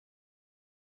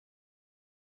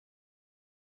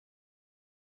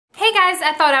Hey guys,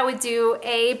 I thought I would do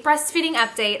a breastfeeding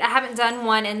update. I haven't done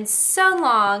one in so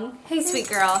long. Hey sweet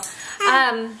girl.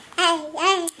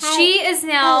 She is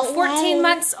now 14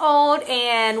 months old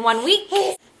and 1 week.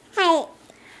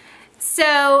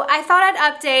 So I thought I'd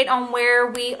update on where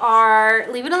we are,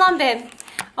 leave it alone babe,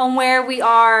 on where we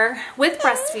are with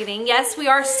breastfeeding. Yes, we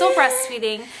are still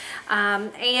breastfeeding.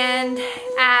 And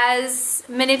as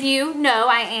many of you know,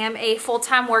 I am a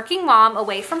full-time working mom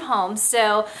away from home.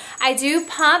 So I do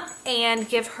pump and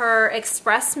give her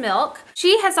express milk.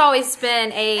 She has always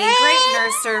been a great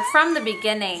nurser from the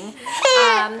beginning.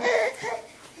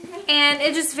 And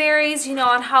it just varies, you know,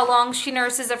 on how long she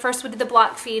nurses. At first we did the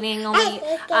block feeding, only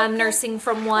nursing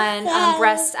from one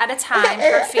breast at a time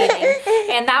per feeding.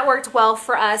 And that worked well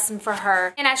for us and for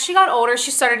her. And as she got older,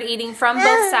 she started eating from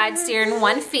both sides during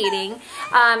one feeding.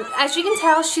 As you can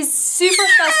tell, she's super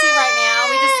fussy right now.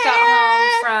 We just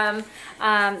got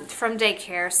home from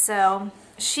daycare. So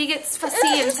she gets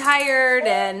fussy and tired,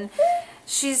 and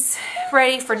she's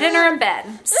ready for dinner and bed.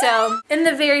 So in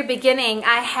the very beginning,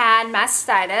 I had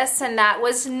mastitis, and that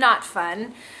was not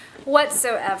fun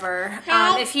whatsoever.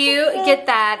 If you get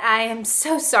that, I am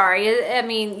so sorry. I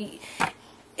mean,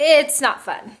 it's not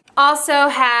fun. Also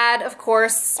had, of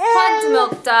course, plugged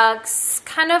milk ducts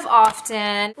kind of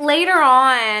often. Later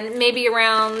on, maybe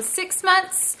around 6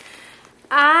 months,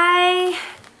 I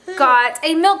got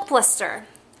a milk blister,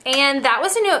 and that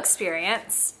was a new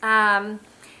experience.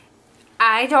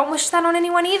 I don't wish that on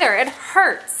anyone either. It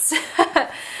hurts.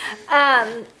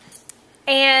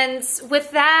 And with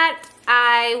that,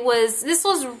 this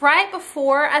was right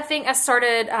before I think I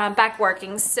started back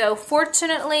working. So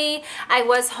fortunately, I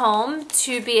was home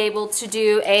to be able to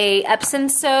do a Epsom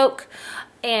soak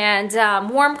and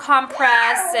warm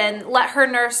compress and let her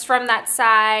nurse from that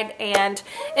side, and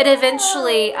it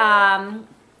eventually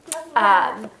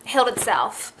healed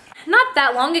itself. Not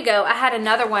that long ago, I had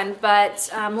another one, but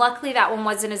luckily that one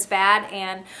wasn't as bad.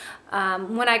 And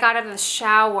when I got out of the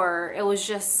shower, it was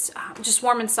just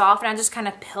warm and soft, and I just kind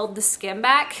of peeled the skin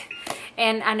back.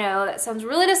 And I know that sounds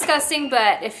really disgusting,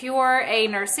 but if you're a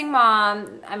nursing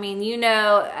mom, I mean, you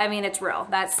know, I mean, it's real.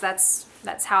 That's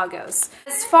how it goes.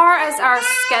 As far as our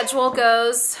schedule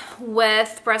goes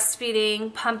with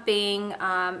breastfeeding, pumping,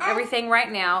 everything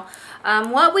right now,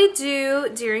 what we do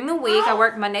during the week, I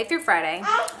work Monday through Friday.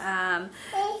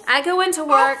 I go into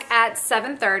work at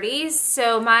 7:30,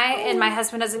 so my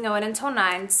husband doesn't go in until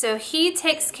 9. So he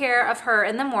takes care of her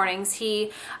in the mornings.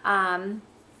 He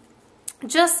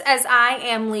just as I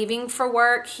am leaving for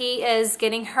work, he is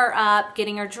getting her up,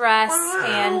 getting her dressed,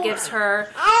 and gives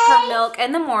her milk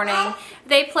in the morning.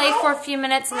 They play for a few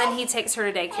minutes, and then he takes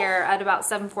her to daycare at about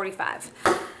 7:45.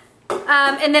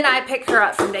 And then I pick her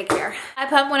up from daycare. I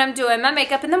pump when I'm doing my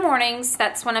makeup in the mornings.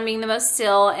 That's when I'm being the most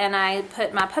still, and I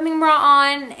put my pumping bra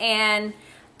on, and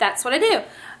that's what I do.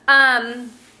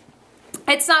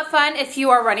 It's not fun if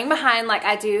you are running behind like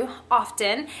I do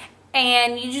often,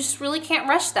 and you just really can't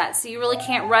rush that. So you really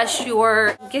can't rush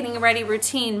your getting ready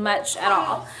routine much at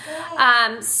all.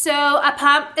 So I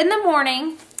pump in the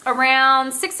morning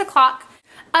around 6 o'clock.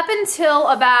 Up until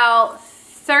about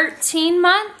 13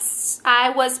 months, I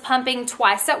was pumping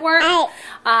twice at work.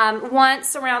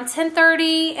 Once around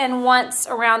 10:30 and once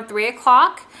around 3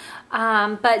 o'clock.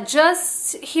 But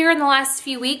just here in the last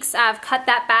few weeks, I've cut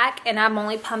that back, and I'm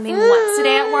only pumping once a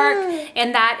day at work,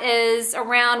 and that is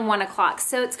around 1 o'clock.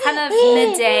 So it's kind of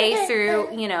midday through,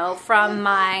 you know, from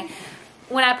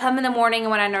when I pump in the morning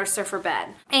and when I nurse her for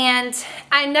bed. And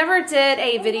I never did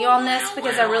a video on this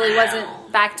because I really wasn't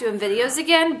back doing videos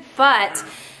again, but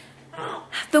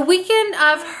the weekend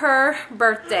of her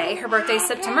birthday is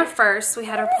September 1st, we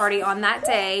had our party on that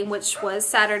day, which was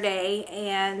Saturday,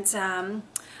 and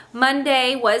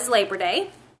Monday was Labor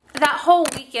Day. That whole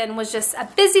weekend was just a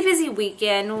busy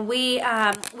weekend. We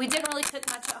didn't really cook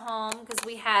much at home because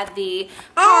we had the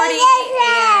party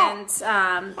and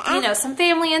you know, some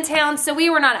family in town, so we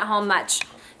were not at home much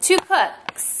to cook.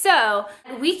 So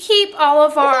we keep all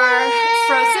of our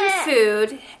frozen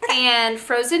food and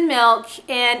frozen milk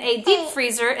in a deep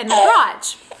freezer in the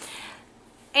garage.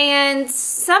 And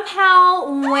somehow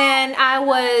when I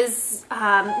was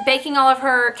baking all of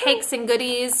her cakes and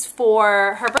goodies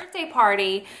for her birthday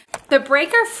party, the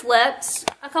breaker flipped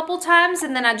a couple times,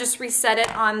 and then I just reset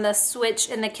it on the switch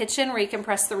in the kitchen where you can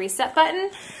press the reset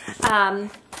button.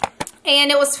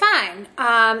 And it was fine.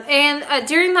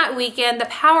 During that weekend, the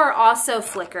power also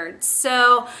flickered.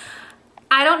 So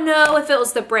I don't know if it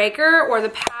was the breaker or the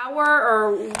power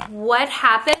or what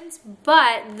happened,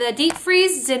 but the deep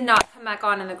freeze did not come back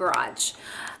on in the garage.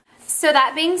 So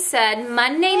that being said,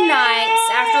 Monday nights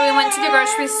after we went to the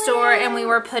grocery store and we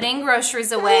were putting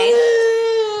groceries away,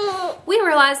 we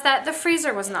realized that the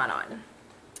freezer was not on.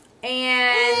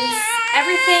 And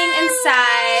everything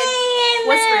inside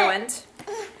was ruined.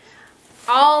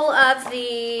 All of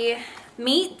the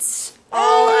meat,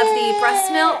 all of the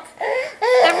breast milk,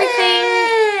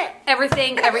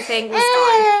 everything was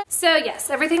gone. So yes,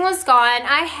 everything was gone.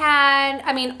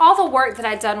 I mean, all the work that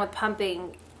I'd done with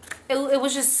pumping, it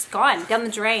was just gone down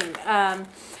the drain. I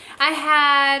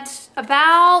had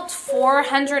about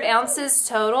 400 ounces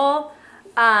total.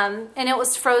 And it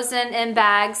was frozen in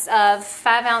bags of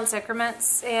 5-ounce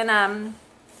increments, and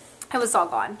it was all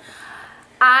gone.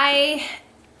 I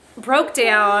broke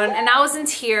down and I was in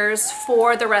tears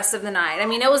for the rest of the night. I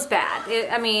mean, it was bad.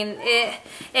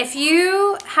 If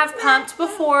you have pumped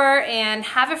before and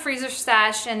have a freezer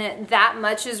stash and that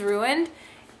much is ruined,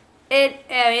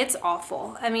 it's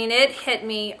awful. I mean, it hit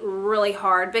me really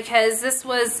hard because this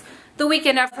was the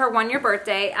weekend of her 1-year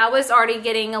birthday. I was already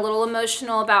getting a little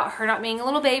emotional about her not being a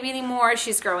little baby anymore.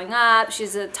 She's growing up.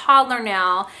 She's a toddler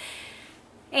now.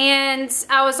 And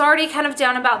I was already kind of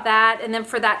down about that. And then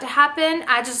for that to happen,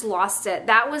 I just lost it.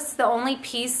 That was the only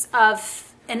piece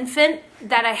of infant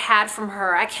that I had from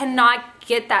her. I cannot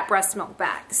get that breast milk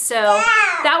back. So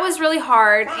that was really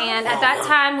hard. And at that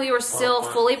time, we were still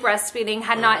fully breastfeeding,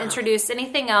 had not introduced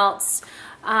anything else.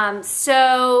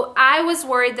 So I was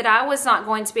worried that I was not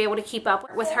going to be able to keep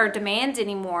up with her demand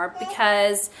anymore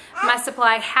because my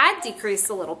supply had decreased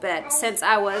a little bit since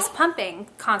I was pumping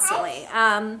constantly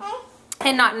and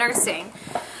not nursing.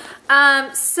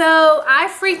 So I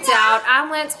freaked out. I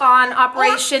went on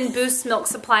Operation Boost Milk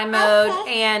Supply mode,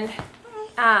 and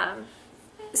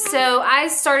so I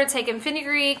started taking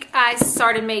fenugreek. I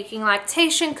started making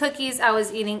lactation cookies. I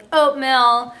was eating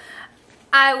oatmeal.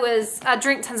 I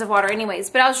drink tons of water anyways,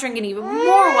 but I was drinking even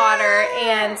more water,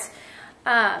 and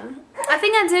I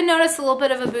think I did notice a little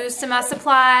bit of a boost in my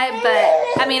supply,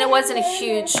 but I mean, it wasn't a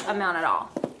huge amount at all.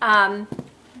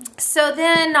 So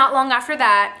then not long after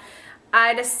that,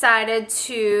 I decided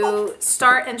to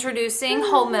start introducing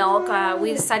whole milk.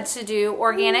 We decided to do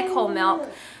organic whole milk.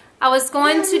 I was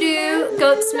going to do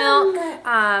goat's milk.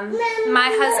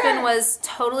 My husband was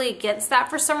totally against that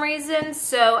for some reason,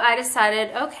 so I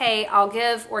decided, okay, I'll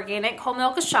give organic whole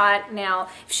milk a shot. Now,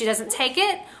 if she doesn't take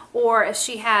it, or if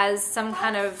she has some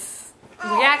kind of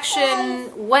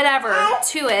reaction, whatever,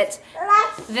 to it,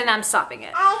 then I'm stopping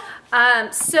it.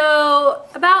 So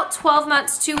about 12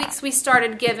 months, 2 weeks, we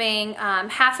started giving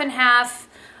half and half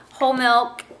whole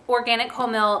milk, organic whole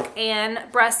milk, and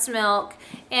breast milk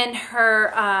in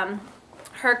her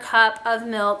her cup of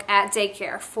milk at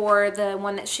daycare for the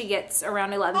one that she gets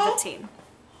around 11-15.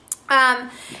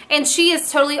 And she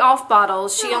is totally off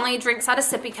bottles. She only drinks out of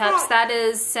sippy cups. That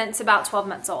is since about 12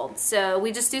 months old. So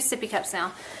we just do sippy cups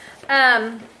now.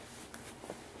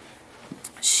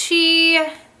 She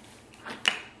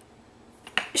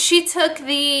took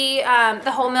the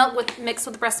whole milk mixed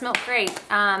with breast milk great.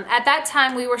 At that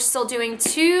time, we were still doing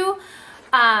two.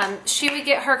 She would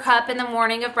get her cup in the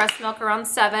morning of breast milk around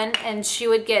 7, and she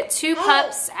would get 2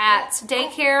 cups at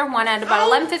daycare, one at about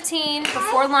 11:15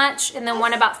 before lunch, and then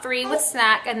one about 3 with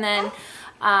snack, and then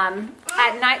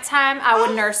at nighttime, I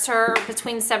would nurse her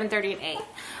between 7:30 and 8.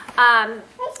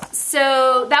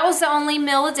 So that was the only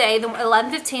meal a day, the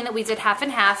 11:15 that we did half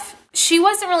and half. She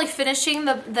wasn't really finishing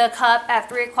the cup at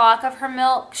 3 o'clock of her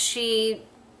milk.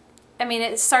 I mean,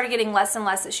 it started getting less and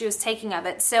less that she was taking of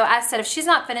it. So I said, if she's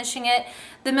not finishing it,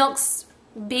 the milk's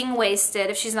being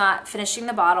wasted if she's not finishing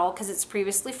the bottle because it's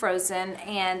previously frozen.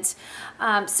 And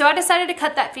so I decided to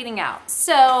cut that feeding out.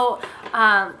 So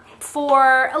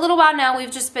for a little while now, we've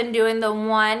just been doing the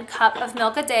 1 cup of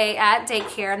milk a day at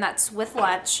daycare, and that's with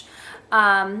lunch.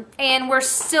 And we're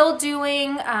still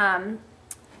doing...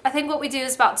 I think what we do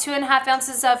is about 2.5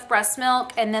 ounces of breast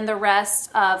milk, and then the rest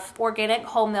of organic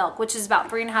whole milk, which is about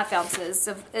 3.5 ounces.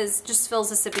 Just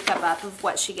fills a sippy cup up of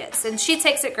what she gets, and she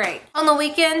takes it great. On the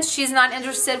weekends, she's not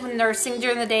interested in nursing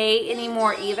during the day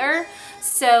anymore either.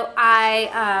 So I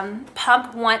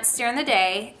pump once during the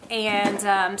day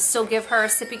and still give her a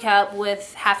sippy cup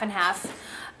with half and half.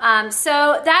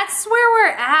 So that's where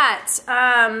we're at.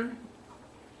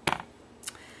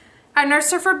 I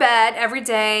nurse her for bed every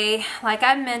day. Like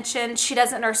I mentioned, she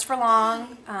doesn't nurse for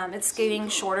long. It's getting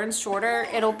shorter and shorter.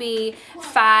 It'll be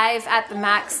 5 at the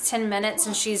max, 10 minutes,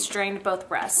 and she's drained both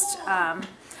breasts.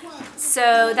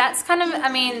 So that's kind of, I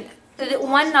mean,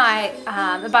 one night,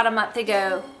 about a month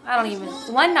ago,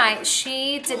 one night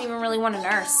she didn't even really want to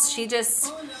nurse.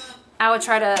 I would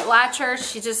try to latch her,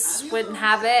 she just wouldn't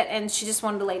have it, and she just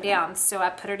wanted to lay down. So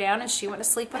I put her down and she went to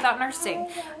sleep without nursing.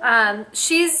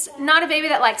 She's not a baby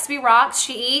that likes to be rocked.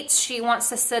 She eats, she wants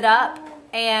to sit up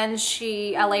and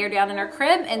I lay her down in her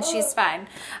crib and she's fine.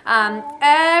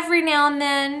 Every now and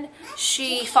then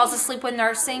she falls asleep when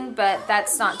nursing, but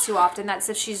that's not too often. That's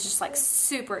if she's just like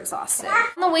super exhausted.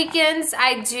 On the weekends,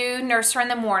 I do nurse her in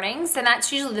the mornings, and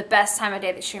that's usually the best time of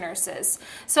day that she nurses.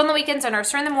 So on the weekends, I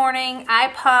nurse her in the morning. I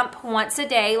pump once a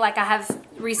day, like I have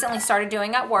recently started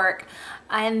doing at work,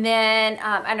 and then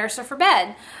I nurse her for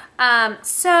bed.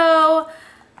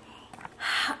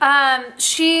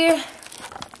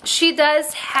 She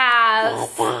does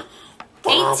have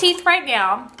 8 teeth right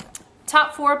now.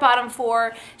 Top 4, bottom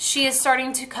 4. She is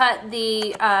starting to cut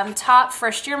the top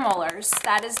first year molars.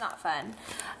 That is not fun.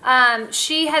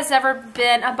 She has never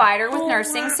been a biter with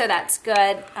nursing, so that's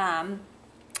good.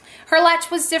 Her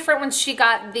latch was different when she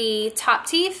got the top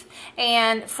teeth,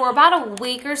 and for about a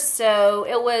week or so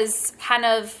it was kind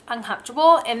of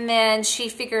uncomfortable, and then she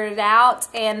figured it out,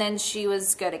 and then she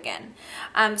was good again.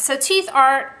 So teeth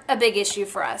aren't a big issue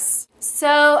for us.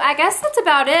 So I guess that's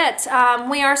about it.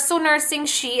 We are still nursing.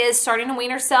 She is starting to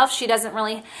wean herself. She doesn't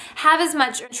really have as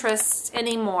much interest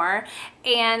anymore,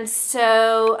 and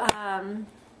so I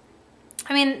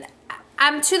mean,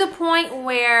 I'm to the point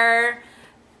where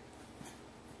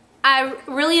I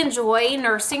really enjoy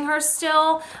nursing her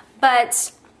still,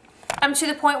 but I'm to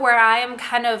the point where I am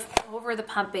kind of over the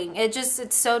pumping.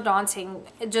 It's so daunting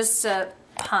just to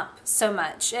pump so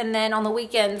much. And then on the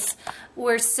weekends,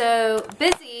 we're so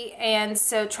busy, and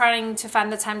so trying to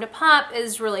find the time to pump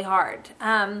is really hard.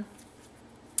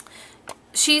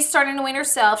 She's starting to wean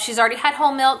herself. She's already had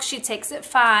whole milk. She takes it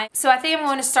fine. So I think I'm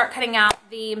going to start cutting out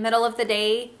the middle of the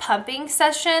day pumping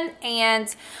session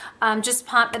and just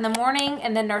pump in the morning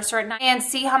and then nurse her at night and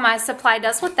see how my supply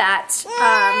does with that.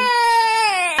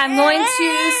 I'm going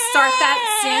to start that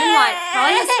soon, like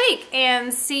probably this week,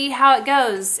 and see how it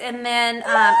goes. And then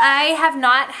I have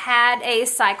not had a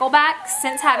cycle back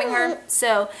since having her,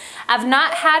 so I've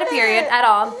not had a period at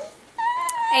all.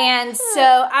 And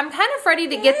so I'm kind of ready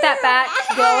to get that back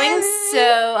going,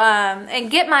 so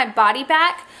and get my body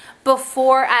back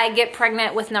before I get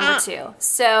pregnant with number 2.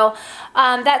 So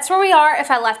that's where we are.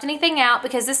 If I left anything out,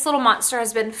 because this little monster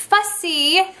has been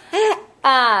fussy,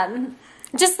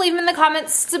 just leave them in the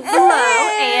comments below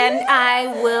and I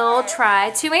will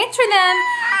try to answer them.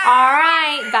 All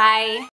right, bye.